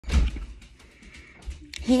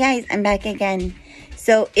Hey guys, I'm back again.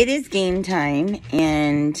 So it is game time,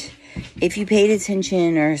 and if you paid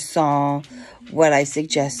attention or saw what I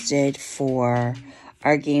suggested for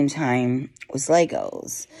our game time was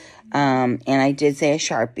Legos. And I did say a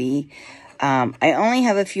Sharpie. I only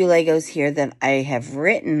have a few Legos here that I have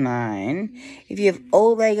written on. If you have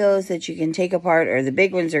old Legos that you can take apart, or the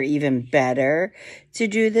big ones are even better to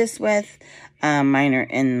do this with. Mine are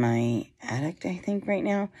in my attic, I think, right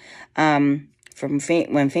now. From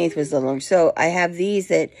when Faith was little. So I have these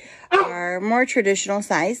that are more traditional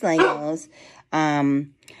size Legos.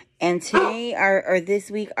 And today, or this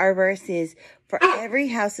week, our verse is, for every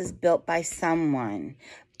house is built by someone,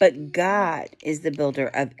 but God is the builder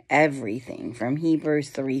of everything, from Hebrews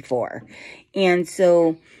 3:4. And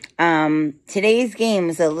so today's game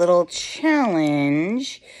is a little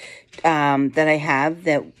challenge that I have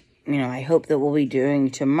that, I hope that we'll be doing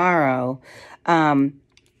tomorrow.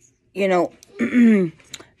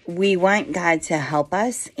 We want God to help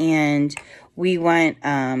us, and we want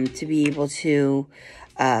to be able to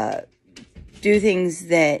do things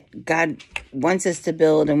that God wants us to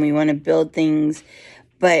build, and we want to build things,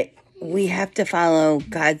 but we have to follow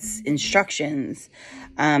God's instructions.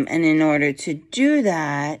 And in order to do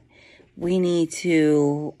that, we need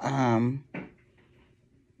to